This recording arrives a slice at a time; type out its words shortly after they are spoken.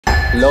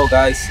Hello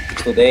guys,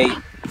 today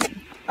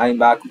I'm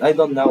back. I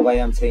don't know why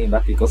I'm saying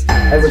back because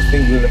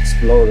everything will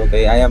explode,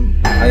 okay? I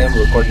am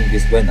recording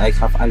this when I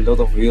have a lot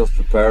of videos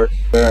prepared,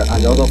 a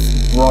lot of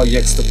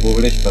projects to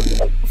publish,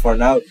 but for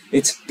now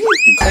it's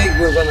okay,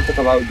 we're gonna talk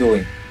about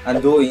doing. And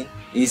doing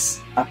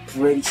is a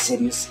pretty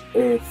serious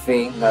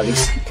thing that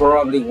is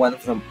probably one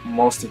of the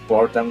most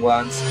important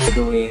ones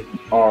during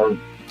our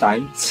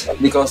times,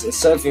 because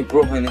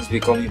self-improvement is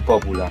becoming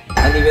popular,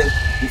 and even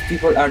if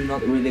people are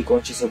not really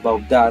conscious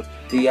about that,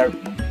 they are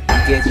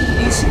getting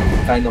this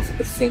kind of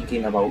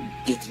thinking about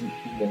getting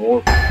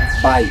more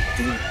by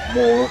doing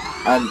more,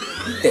 and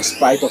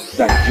despite of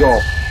that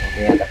job,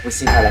 okay, and the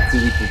physical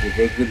activity that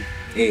they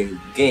will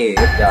get,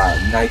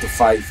 the 9 to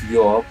 5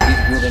 job,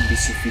 it wouldn't be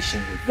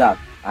sufficient with that.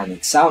 An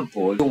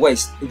example, you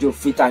waste your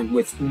free time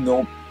with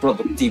no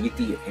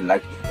productivity,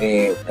 like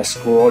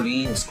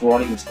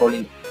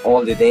scrolling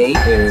all the day,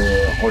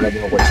 or like,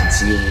 watching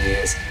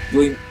series,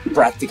 doing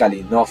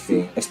practically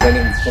nothing,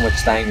 spending too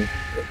much time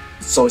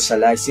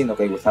socializing,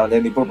 okay, without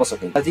any purpose,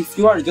 okay. But if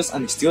you are just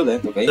a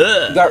student, okay,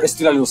 you are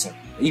still a loser,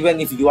 even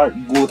if you are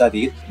good at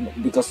it,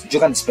 because you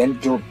can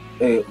spend your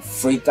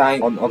free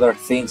time on other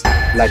things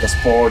like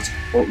sports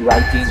or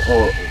writing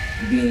or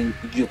being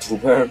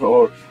YouTuber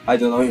or I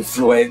don't know,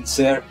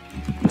 influencer.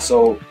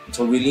 So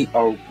really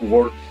our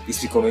world is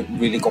becoming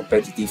really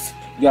competitive.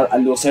 You are a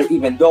loser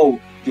even though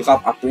you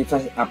have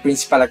a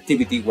principal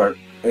activity where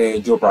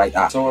you're bright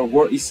at. So our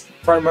world is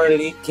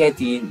primarily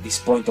getting this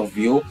point of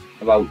view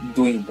about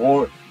doing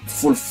more,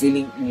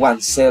 fulfilling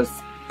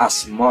oneself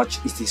as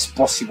much as is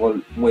possible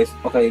with,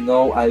 okay,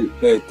 no,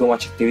 too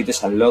much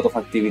activities, a lot of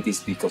activities,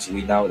 because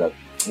we know that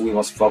we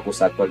must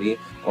focus actually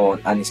on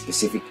a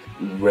specific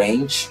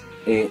range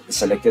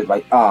selected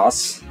by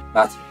us,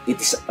 but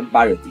it is a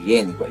variety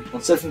anyway.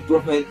 On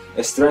self-improvement,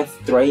 strength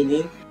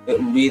training,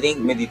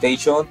 reading,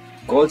 meditation,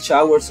 cold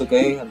showers,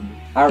 okay,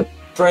 are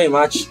pretty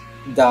much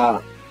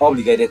the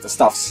obligated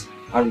stuffs,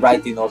 and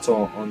writing also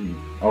on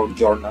our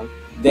journal.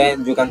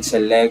 Then you can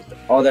select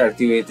other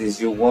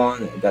activities you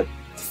want that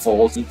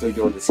falls into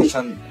your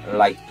decision,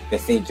 like the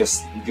thing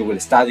you will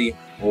study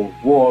or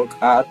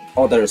work at,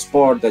 other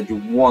sport that you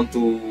want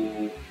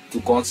to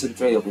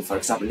concentrate. Okay, for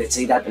example, let's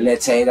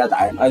say that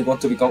I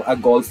want to become a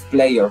golf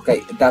player.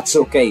 Okay, that's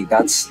okay.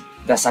 That's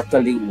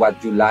actually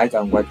what you like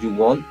and what you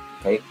want.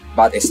 Okay,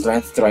 but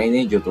strength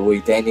training, you do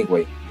it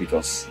anyway,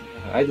 because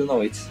I don't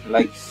know, it's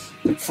like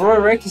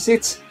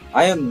prerequisites.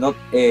 I am not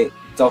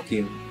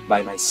talking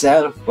by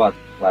myself, but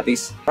what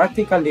is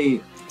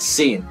practically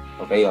seen,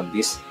 okay, on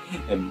this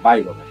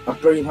environment. And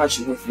pretty much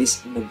with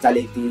this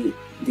mentality,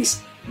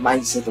 this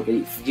mindset,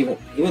 okay,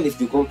 even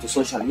if you go to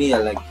social media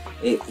like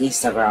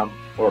Instagram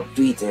or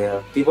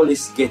Twitter, people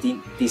is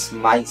getting this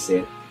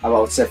mindset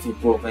about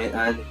self-improvement,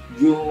 and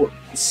you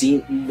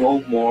see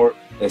no more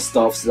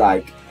stuffs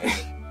like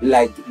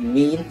like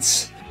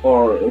memes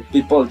or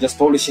people just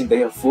publishing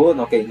their food.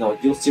 Okay, no,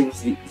 you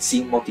seriously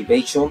see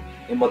motivation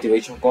and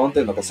motivation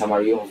content, like a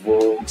summary of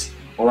books,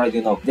 or I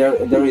don't know,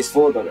 there is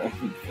food, okay?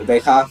 They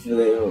have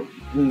the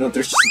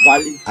nutritious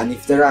value, and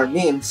if there are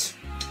memes,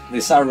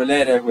 these are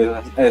related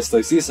with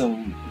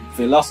stoicism,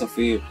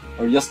 philosophy,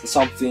 or just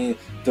something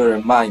to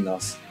remind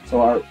us.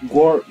 So our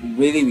world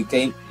really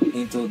became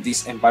into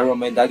this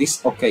environment that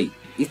is okay.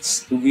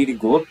 It's really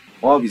good,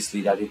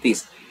 obviously that it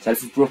is.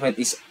 Self-improvement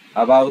is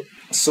about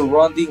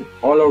surrounding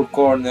all our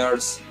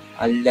corners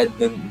and let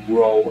them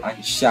grow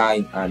and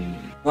shine, and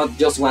not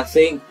just one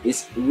thing.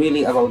 It's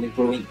really about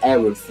improving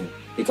everything,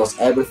 because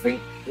everything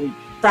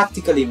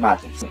practically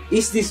matters.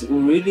 Is this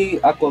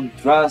really a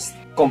contrast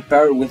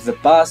compared with the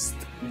past?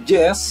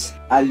 Yes,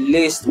 at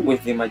least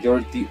with the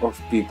majority of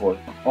people.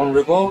 On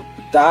remote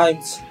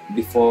times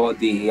before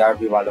the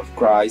arrival of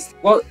Christ,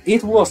 well,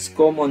 it was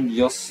common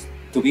just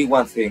to be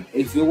one thing.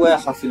 If you were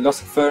a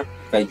philosopher,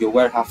 okay, you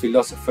were a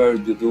philosopher,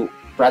 you do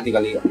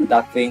practically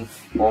that thing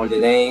all the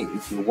day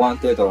if you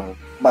wanted, or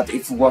but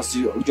if it was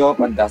your job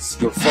and that's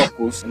your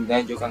focus, and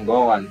then you can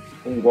go and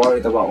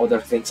worry about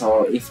other things.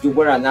 Or if you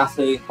were an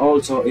athlete,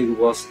 also it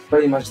was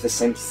pretty much the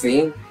same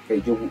thing.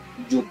 Okay,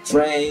 you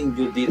train,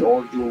 you did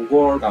all your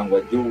work, and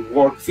when your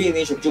work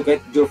finished, you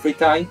get your free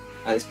time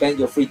and spend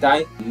your free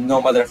time,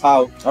 no matter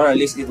how, or at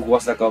least it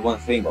was a common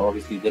thing.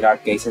 Obviously there are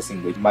cases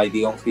in which by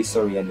the own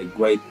history and the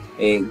great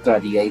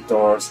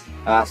gladiators,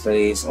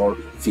 athletes, or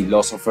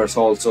philosophers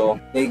also,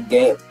 they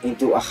get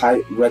into a high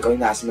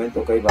recognition,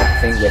 okay, but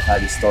thing with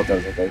Aristotle,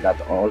 okay,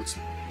 that also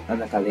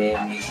an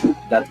academic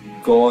that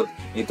got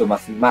into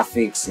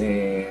mathematics,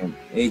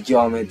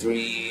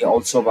 geometry,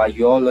 also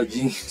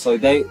biology. So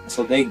they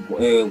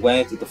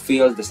went into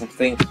field. The same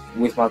thing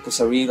with Marcus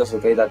Aurelius,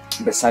 okay,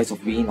 that besides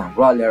of being a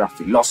ruler, a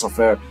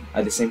philosopher,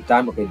 at the same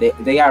time, okay,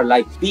 they are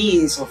like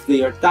peers of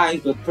their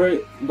time,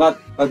 but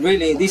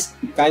really this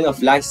kind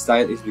of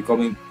lifestyle is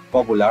becoming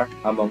popular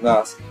among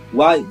us.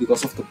 Why?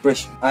 Because of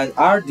depression. And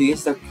are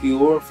these the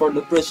cure for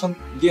depression?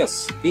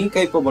 Yes. Being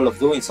capable of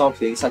doing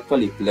something is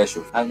actually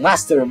pleasure, and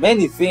master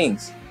many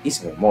things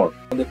is more.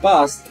 In the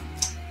past,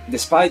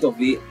 despite of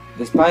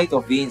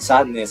being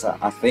sadness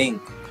a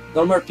thing,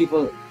 normal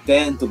people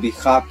tend to be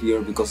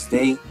happier because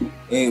they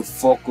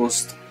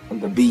focused on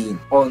the being,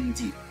 on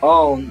the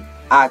own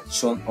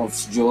action of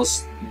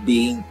just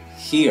being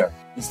here.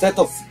 Instead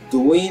of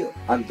doing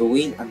and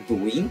doing and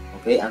doing,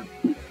 okay, and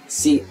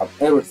see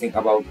everything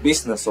about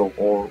business or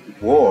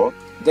work,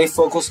 they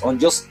focus on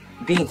just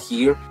being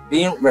here,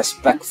 being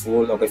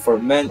respectful, okay,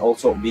 for men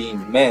also being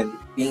men,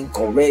 being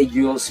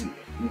courageous,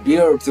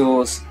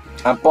 virtuous,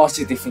 and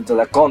positive into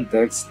the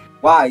context,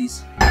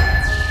 wise,